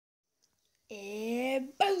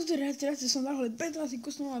E ciao a tutti ragazzi, sono Dracula e bentornati in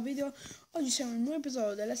questo nuovo video. Oggi siamo in un nuovo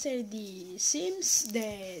episodio della serie di Sims,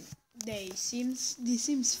 dei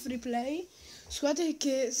Sims Free Play. Scusate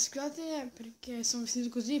perché sono vestito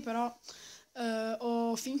così, però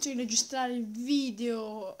ho finito di registrare il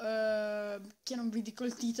video che non vi dico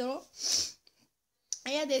il titolo.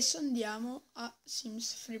 E adesso andiamo a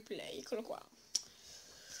Sims Free Play, eccolo qua.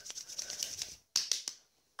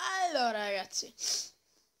 Allora ragazzi,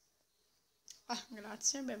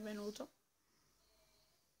 grazie, benvenuto.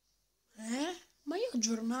 Ma io ho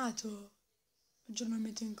aggiornato.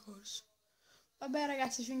 Aggiornamento in corso. Vabbè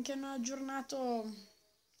ragazzi, finché non ho aggiornato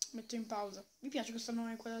metto in pausa. Vi piace questa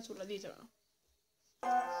nuova inquadratura? Ditemelo.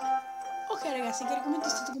 Ok ragazzi, il caricamento è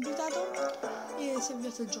stato completato e si è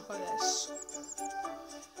avviato il gioco adesso.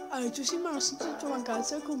 Allora, tu sì, ma non sento la tua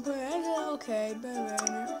mancanza. Ok,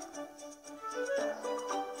 bene.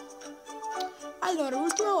 Allora,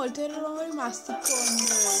 l'ultima volta eravamo rimasti con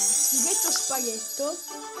Spaghetto Spaghetto.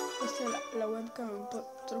 Questa è la webcam un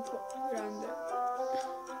po' troppo grande.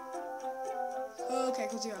 Ok,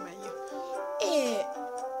 così va meglio. E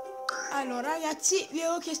allora ragazzi, vi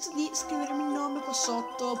avevo chiesto di scrivermi il nome qua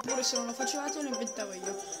sotto, oppure se non lo facevate lo inventavo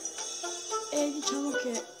io. E diciamo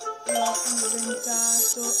che l'ho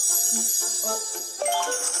inventato io.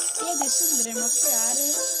 E adesso andremo a creare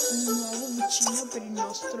un nuovo vicino per il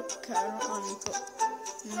nostro caro amico.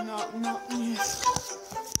 No. Il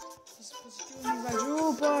dispositivo mi va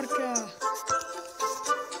giù, porca!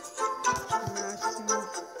 Un attimo.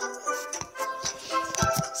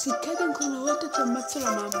 Se cade ancora una volta ti ammazzo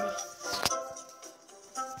la mamma.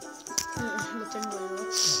 Lo tengo io.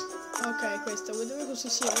 Ok, questa. Vuoi dove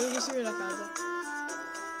costruire? Dove costruire la casa?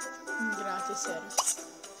 Grazie, serio.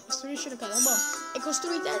 Costruisci la casa. Boh. È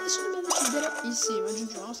costruita, adesso dobbiamo decidere il sim.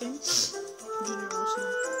 Aggiungiamo sim. Aggiungiamo sim.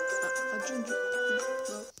 Aggiungi.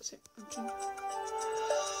 No, sì, aggiungi.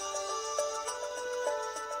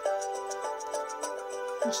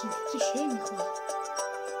 Ma sono tutti scemi qua.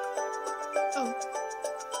 Oh.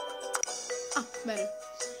 Bene.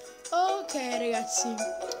 Ok ragazzi.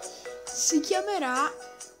 Si chiamerà.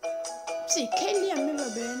 Sì, Kelly a me va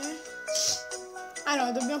bene.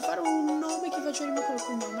 Allora, dobbiamo fare un nome che faccia rima col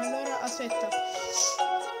cognome. Allora, aspetta.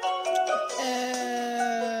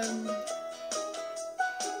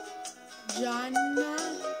 Gianna.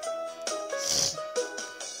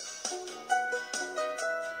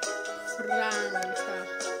 Franca.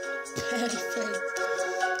 Perfetto.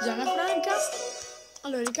 Gianna Franca.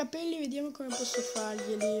 Allora, i capelli vediamo come posso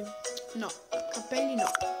farglieli. No, capelli no.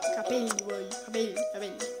 Capelli voglio.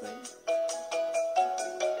 Capelli.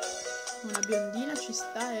 Una biondina ci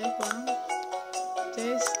sta, qua.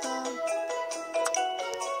 Testa.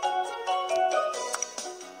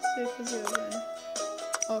 Sì, così va bene.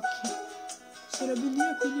 Occhi. Sono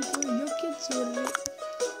biondina, quindi poi gli occhi azzurri.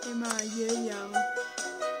 E maglie, vediamo.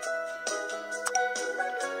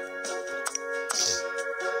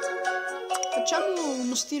 Facciamo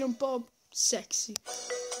uno stile un po' sexy.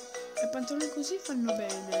 I pantaloni così fanno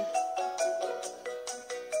bene.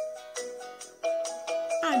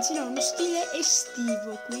 Anzi no, uno stile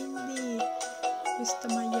estivo, quindi questa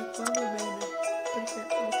maglia qua va bene, perché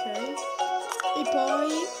ok. E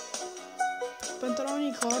poi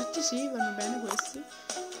pantaloni corti, sì, vanno bene questi.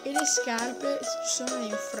 E le scarpe ci sono le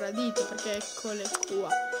infradito, perché eccole qua.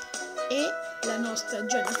 E la nostra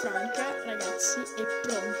Gianna Franca, ragazzi, è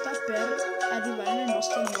pronta per arrivare nel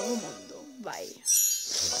nostro nuovo mondo. Vai.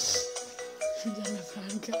 Gianna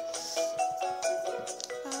Franca.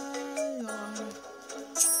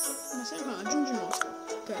 Aggiungi mosca.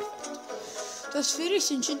 Perfetto.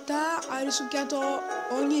 Trasferirsi in città, hai risucchiato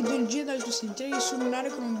ogni ideologia dal tuo sentiero di suonare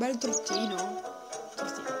con un bel trottino.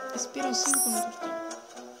 Ispira un sim con un trottino.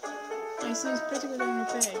 I sim pratico da un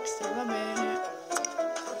per extra, va bene.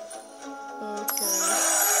 Ok.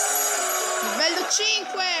 Livello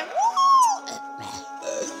 5!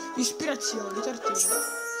 Ispirazione,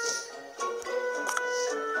 trottino.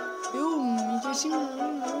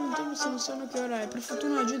 Non sanno che ora è. Per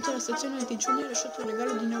fortuna la gente alla stazione Anticcioni ha lasciato il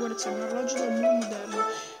regalo di inaugurazione, un orologio del mondo moderno.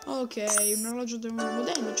 Ok, un orologio del mondo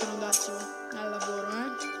moderno ci hanno dato al lavoro,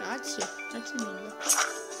 Grazie mille.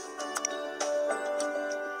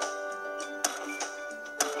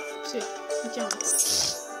 Sì, mettiamo.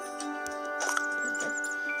 Perfetto.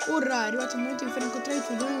 Urrà, è arrivato il momento di far incontrare i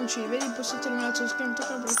tuoi due amici. Vedi il posto terminato sullo schermo,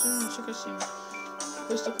 tocca la protezione, non so che sim.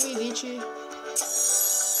 Questo qui dici.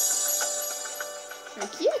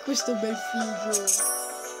 Chi è questo bel figlio?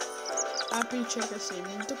 Apri il cerca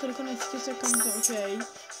semi. Mi tocca riconoscere questo accanto. Ok.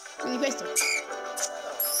 Quindi questo.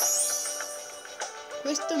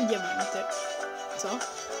 Questo è un diamante. So.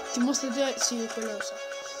 Ti mostro già. Sì, quello lo so.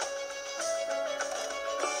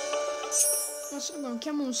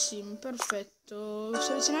 Chiamo un sim, perfetto.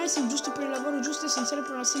 Selezionare il sim giusto per il lavoro giusto, essenziale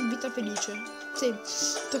per una sim vita felice. Sì,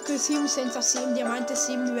 tocca il sim senza sim, diamante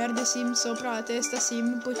sim, verde sim, sopra la testa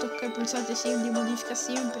sim, poi tocca il pulsante sim di modifica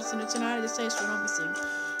sim per selezionare e dettare il suo nome sim.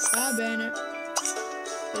 Va bene.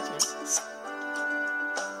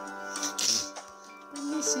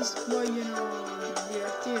 Quindi si vogliono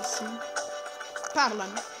divertirsi.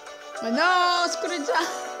 Parlano. Ma no, scorreggiato.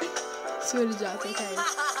 Scorreggiato, ok.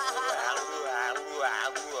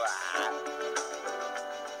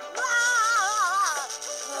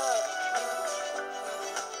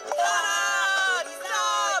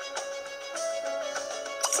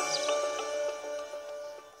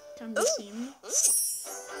 Cambia sim.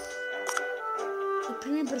 Le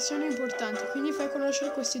prime impressioni importanti, quindi fai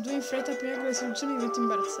conoscere questi due in fretta prima che la soluzione diventi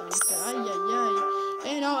imbarazzante. Ai ai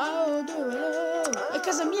ai. No, oh, dove? È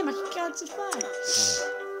casa mia, ma che cazzo fai?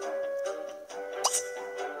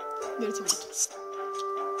 Divertimento.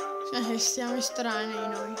 Stiamo strani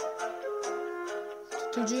noi.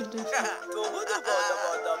 Tutto giro.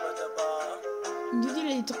 Non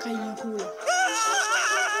dire di toccargli il culo.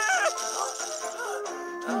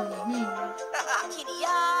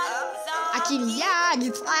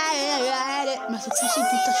 Ma se tu sei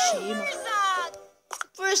tutta scema.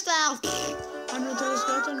 First out. Hanno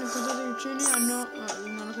trascurato, hanno incontrato i vicini, hanno...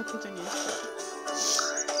 non ho capito niente.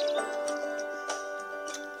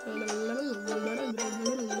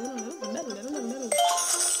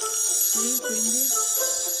 Sì, quindi...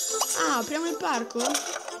 Ah, apriamo il parco?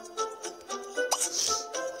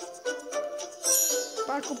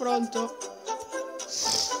 Parco pronto.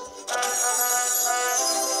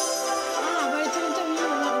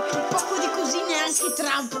 Poco di così neanche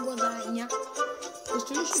Trump guadagna.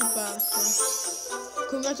 Costruisci il parco.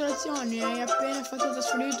 Congratulazioni, hai appena fatto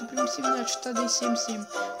trasferire il tuo primo sim nella città dei sim.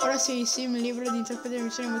 Ora sei il sim libero di interpretare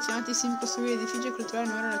missioni emozionanti, sim costruire edifici e cultivare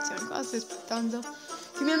nuove relazioni. Cosa stai aspettando?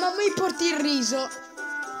 Che mia mamma mi porti il riso.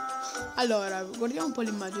 Allora, guardiamo un po'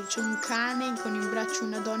 l'immagine. C'è un cane con in braccio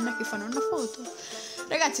una donna che fanno una foto.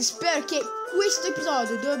 Ragazzi, spero che questo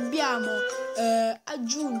episodio dove abbiamo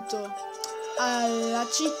aggiunto alla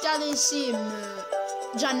città del sim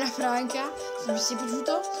Gianna Franca, se vi sia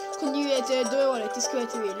piaciuto, condividete dove volete,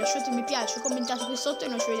 iscrivetevi, lasciate mi piace, commentate qui sotto e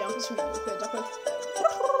noi ci vediamo al prossimo video.